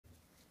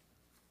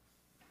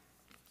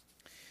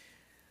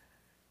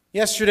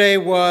Yesterday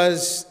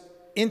was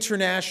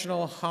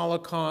International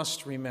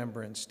Holocaust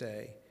Remembrance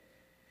Day.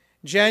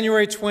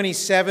 January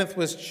 27th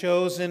was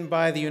chosen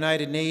by the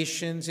United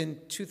Nations in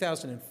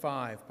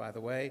 2005, by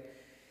the way,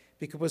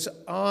 because it was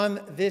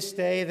on this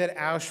day that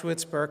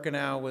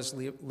Auschwitz-Birkenau was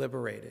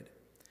liberated.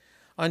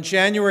 On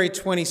January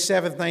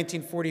 27th,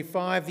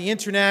 1945, the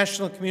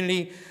international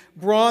community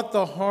brought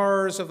the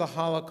horrors of the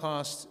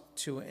Holocaust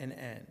to an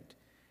end.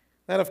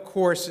 That, of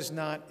course, is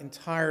not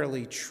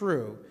entirely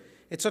true.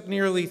 It took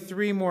nearly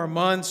 3 more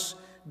months,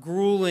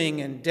 grueling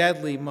and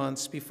deadly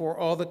months, before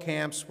all the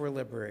camps were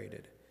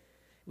liberated.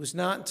 It was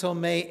not until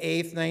May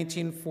 8th,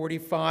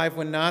 1945,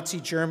 when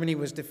Nazi Germany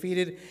was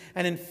defeated,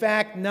 and in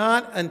fact,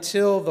 not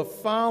until the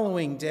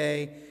following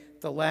day,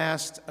 the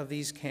last of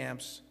these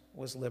camps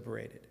was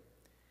liberated.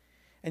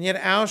 And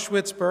yet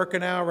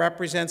Auschwitz-Birkenau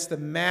represents the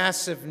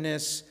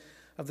massiveness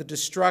of the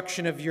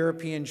destruction of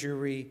European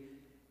Jewry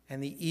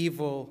and the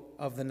evil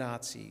of the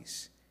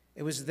Nazis.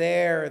 It was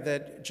there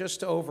that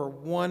just over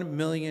 1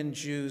 million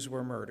Jews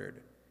were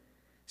murdered.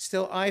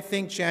 Still, I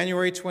think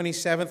January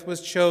 27th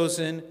was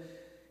chosen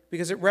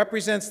because it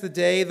represents the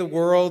day the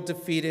world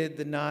defeated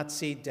the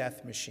Nazi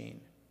death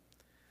machine.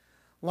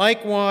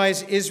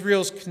 Likewise,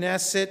 Israel's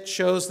Knesset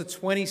chose the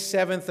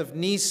 27th of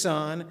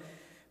Nisan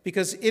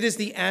because it is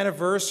the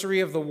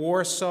anniversary of the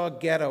Warsaw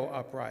Ghetto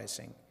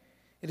Uprising.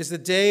 It is the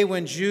day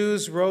when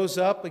Jews rose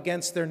up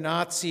against their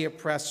Nazi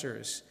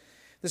oppressors.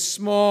 The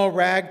small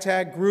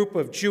ragtag group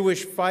of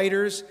Jewish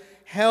fighters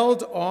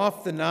held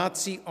off the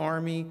Nazi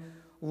army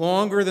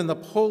longer than the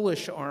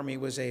Polish army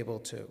was able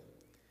to.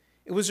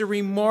 It was a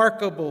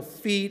remarkable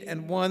feat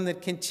and one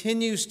that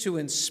continues to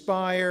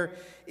inspire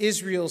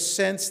Israel's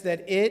sense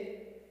that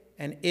it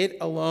and it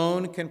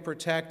alone can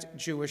protect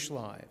Jewish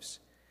lives,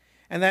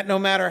 and that no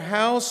matter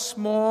how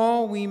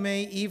small we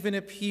may even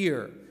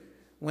appear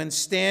when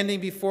standing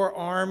before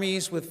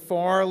armies with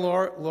far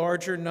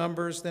larger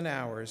numbers than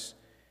ours,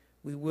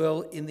 we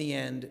will, in the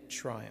end,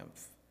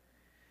 triumph.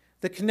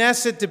 The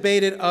Knesset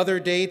debated other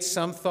dates.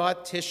 Some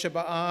thought Tisha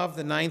B'Av,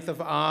 the 9th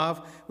of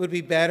Av, would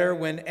be better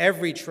when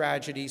every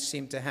tragedy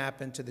seemed to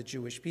happen to the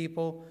Jewish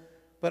people.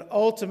 But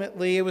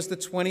ultimately, it was the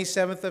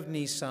 27th of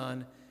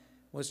Nisan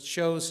was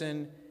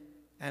chosen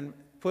and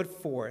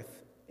put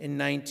forth in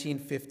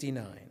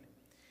 1959.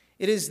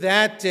 It is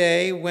that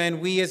day when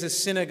we as a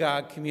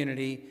synagogue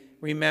community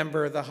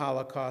remember the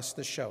Holocaust,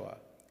 the Shoah.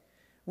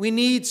 We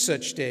need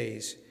such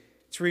days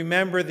to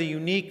remember the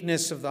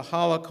uniqueness of the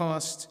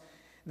Holocaust.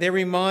 They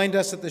remind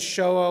us that the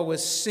Shoah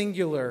was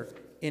singular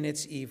in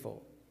its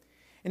evil.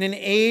 In an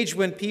age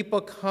when people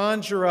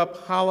conjure up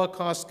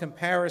Holocaust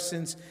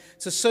comparisons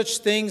to such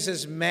things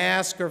as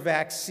mask or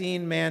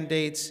vaccine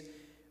mandates,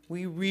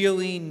 we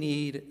really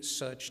need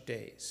such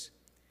days.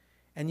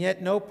 And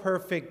yet no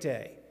perfect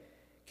day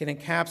can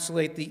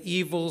encapsulate the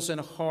evils and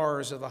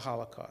horrors of the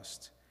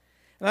Holocaust.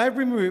 And I've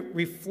been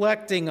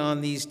reflecting on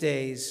these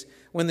days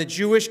when the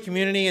Jewish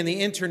community and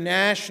the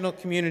international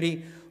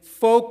community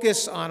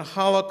focus on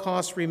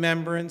Holocaust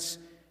remembrance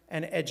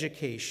and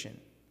education.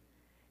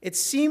 It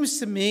seems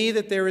to me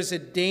that there is a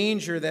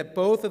danger that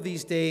both of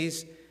these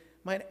days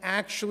might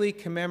actually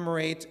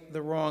commemorate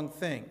the wrong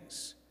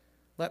things.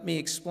 Let me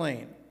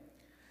explain.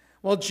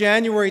 While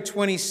January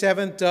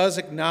 27th does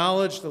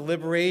acknowledge the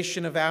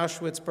liberation of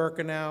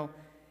Auschwitz-Birkenau,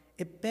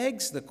 it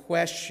begs the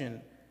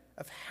question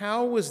of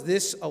how was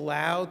this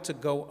allowed to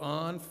go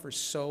on for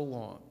so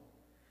long?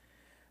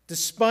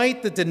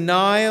 Despite the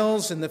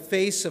denials in the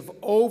face of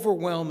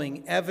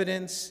overwhelming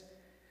evidence,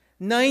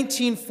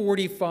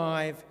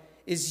 1945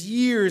 is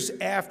years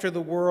after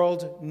the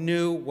world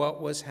knew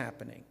what was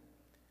happening.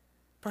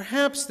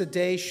 Perhaps the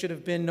day should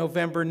have been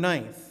November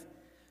 9th.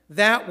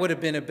 That would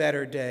have been a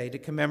better day to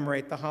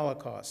commemorate the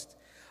Holocaust.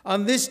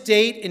 On this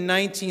date in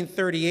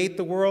 1938,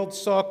 the world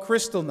saw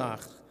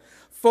Kristallnacht.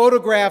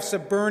 Photographs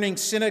of burning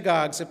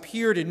synagogues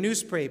appeared in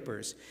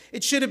newspapers.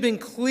 It should have been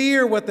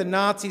clear what the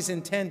Nazis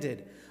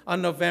intended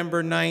on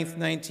November 9th,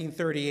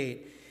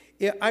 1938.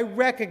 I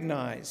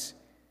recognize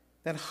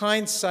that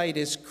hindsight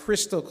is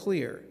crystal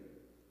clear,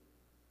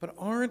 but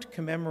aren't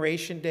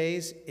commemoration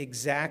days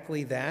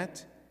exactly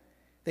that?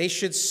 They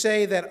should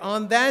say that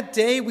on that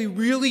day we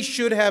really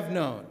should have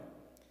known.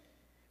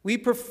 We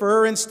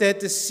prefer instead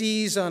to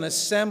seize on a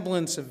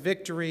semblance of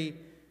victory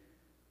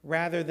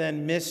rather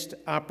than missed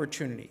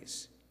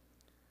opportunities.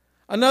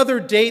 Another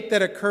date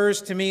that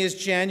occurs to me is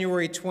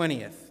January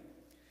 20th.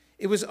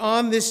 It was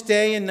on this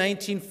day in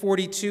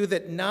 1942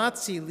 that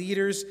Nazi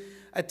leaders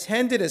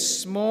attended a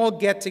small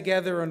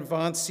get-together in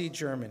Wannsee,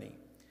 Germany.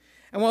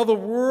 And while the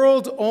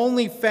world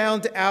only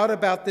found out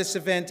about this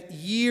event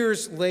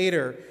years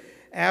later,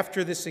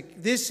 after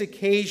this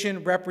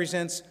occasion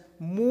represents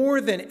more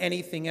than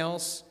anything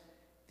else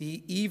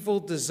the evil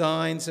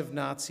designs of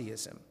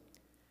Nazism.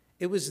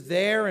 It was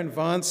there in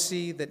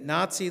Wannsee that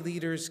Nazi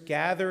leaders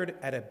gathered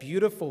at a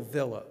beautiful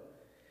villa.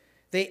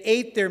 They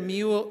ate their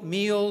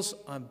meals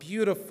on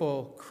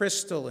beautiful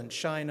crystal and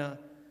china,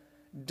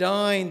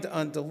 dined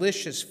on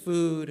delicious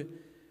food,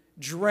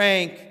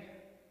 drank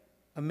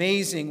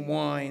amazing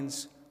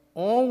wines,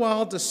 all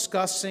while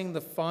discussing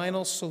the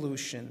final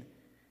solution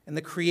and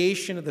the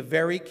creation of the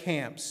very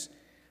camps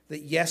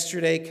that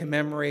yesterday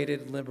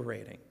commemorated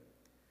liberating.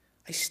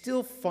 I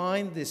still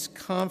find this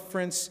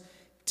conference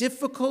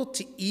difficult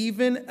to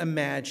even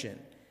imagine.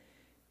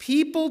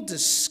 People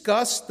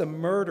discuss the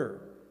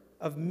murder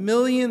of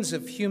millions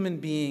of human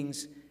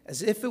beings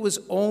as if it was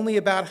only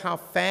about how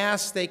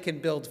fast they can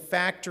build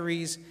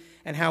factories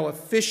and how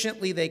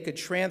efficiently they could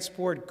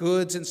transport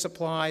goods and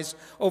supplies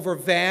over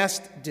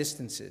vast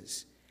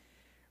distances.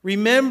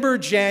 Remember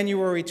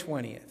January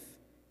 20th.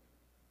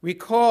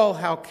 Recall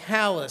how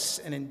callous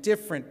and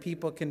indifferent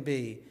people can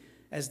be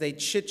as they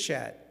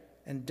chit-chat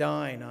and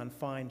dine on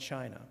fine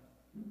china.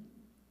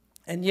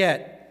 And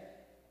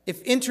yet,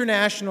 if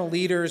international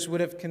leaders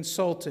would have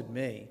consulted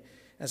me,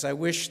 as I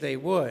wish they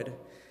would,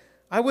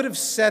 I would have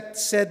said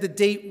the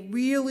date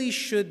really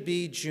should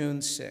be June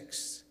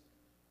 6th.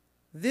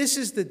 This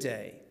is the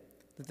day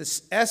that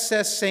the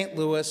SS St.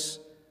 Louis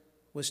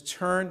was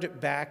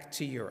turned back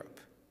to Europe.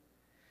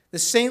 The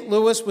St.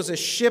 Louis was a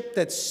ship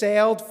that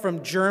sailed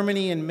from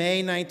Germany in May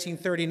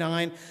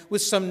 1939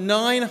 with some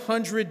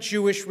 900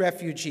 Jewish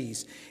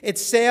refugees. It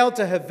sailed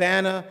to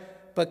Havana,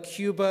 but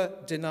Cuba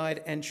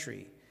denied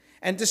entry.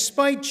 And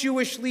despite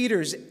Jewish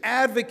leaders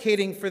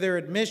advocating for their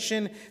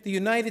admission, the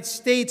United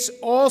States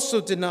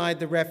also denied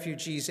the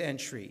refugees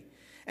entry.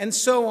 And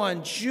so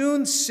on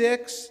June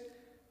 6th,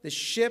 the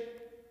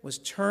ship was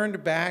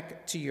turned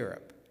back to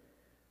Europe.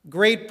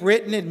 Great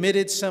Britain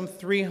admitted some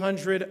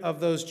 300 of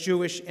those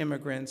Jewish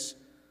immigrants.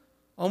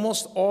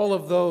 Almost all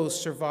of those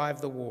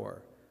survived the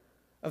war.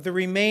 Of the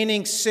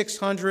remaining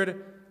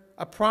 600,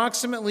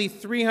 approximately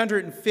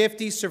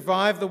 350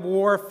 survived the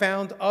war,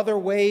 found other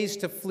ways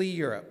to flee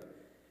Europe.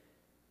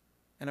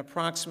 And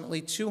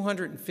approximately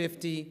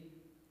 250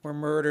 were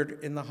murdered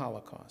in the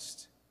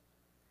Holocaust.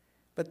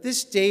 But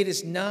this date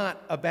is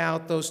not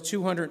about those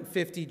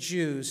 250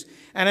 Jews,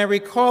 and I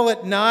recall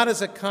it not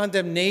as a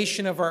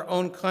condemnation of our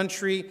own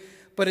country,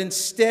 but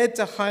instead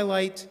to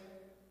highlight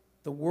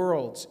the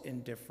world's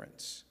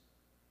indifference.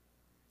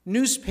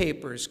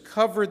 Newspapers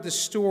covered the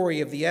story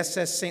of the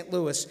SS St.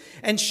 Louis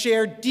and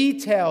shared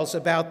details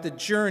about the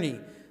journey,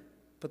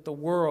 but the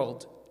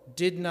world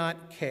did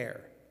not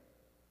care.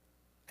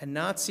 And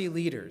Nazi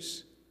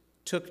leaders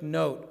took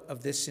note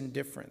of this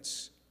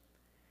indifference.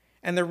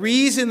 And the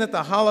reason that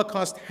the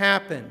Holocaust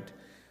happened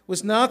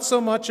was not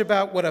so much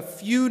about what a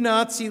few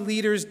Nazi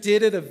leaders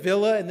did at a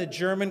villa in the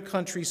German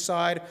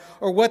countryside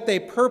or what they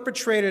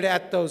perpetrated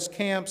at those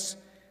camps,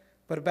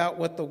 but about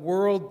what the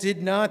world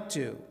did not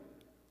do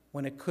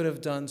when it could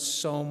have done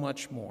so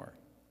much more.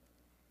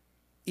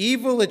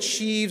 Evil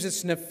achieves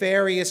its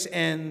nefarious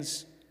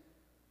ends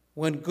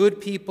when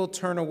good people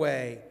turn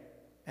away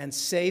and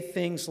say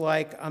things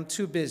like, "I'm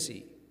too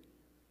busy,"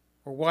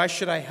 or "Why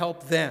should I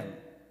help them?"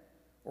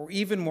 Or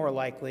even more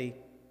likely,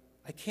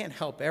 "I can't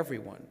help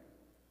everyone."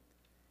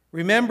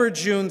 Remember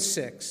June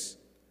 6.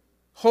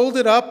 Hold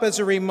it up as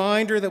a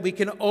reminder that we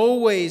can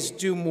always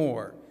do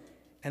more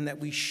and that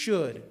we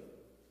should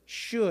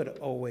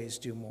always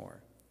do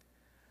more.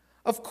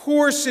 Of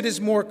course, it is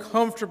more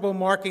comfortable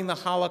marking the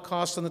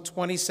Holocaust on the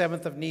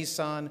 27th of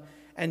Nisan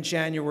and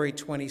January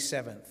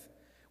 27th.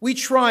 We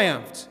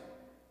triumphed.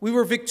 We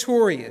were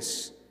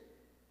victorious.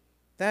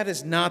 That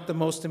is not the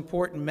most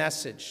important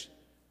message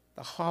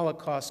the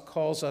Holocaust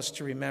calls us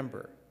to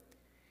remember.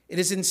 It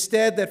is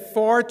instead that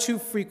far too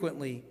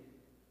frequently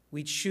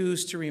we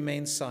choose to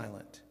remain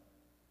silent.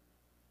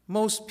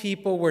 Most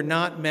people were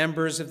not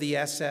members of the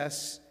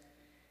SS.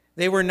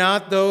 They were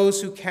not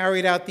those who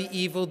carried out the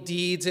evil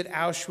deeds at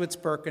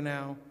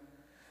Auschwitz-Birkenau.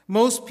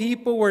 Most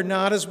people were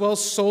not as well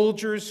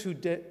soldiers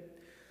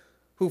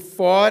who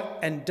fought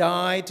and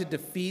died to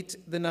defeat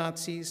the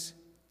Nazis.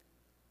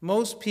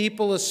 Most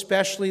people,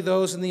 especially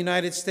those in the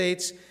United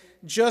States,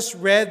 just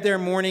read their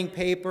morning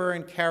paper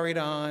and carried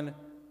on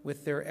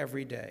with their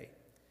everyday.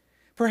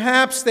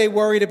 Perhaps they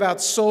worried about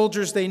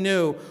soldiers they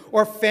knew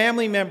or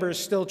family members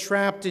still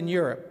trapped in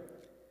Europe.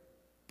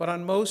 But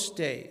on most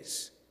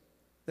days,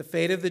 the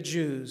fate of the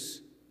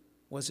Jews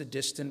was a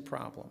distant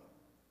problem.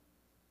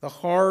 The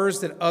horrors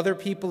that other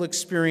people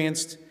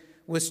experienced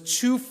was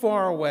too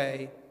far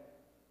away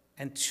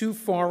and too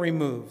far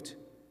removed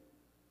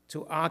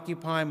to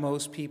occupy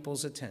most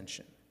people's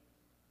attention.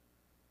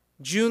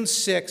 June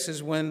 6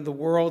 is when the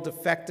world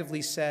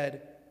effectively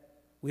said,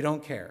 "We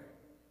don't care."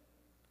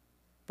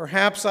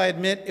 Perhaps, I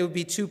admit, it would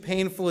be too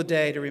painful a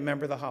day to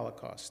remember the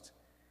Holocaust,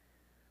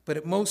 but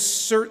it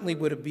most certainly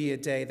would be a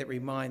day that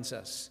reminds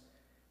us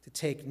to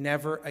take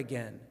never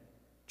again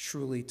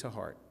truly to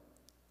heart.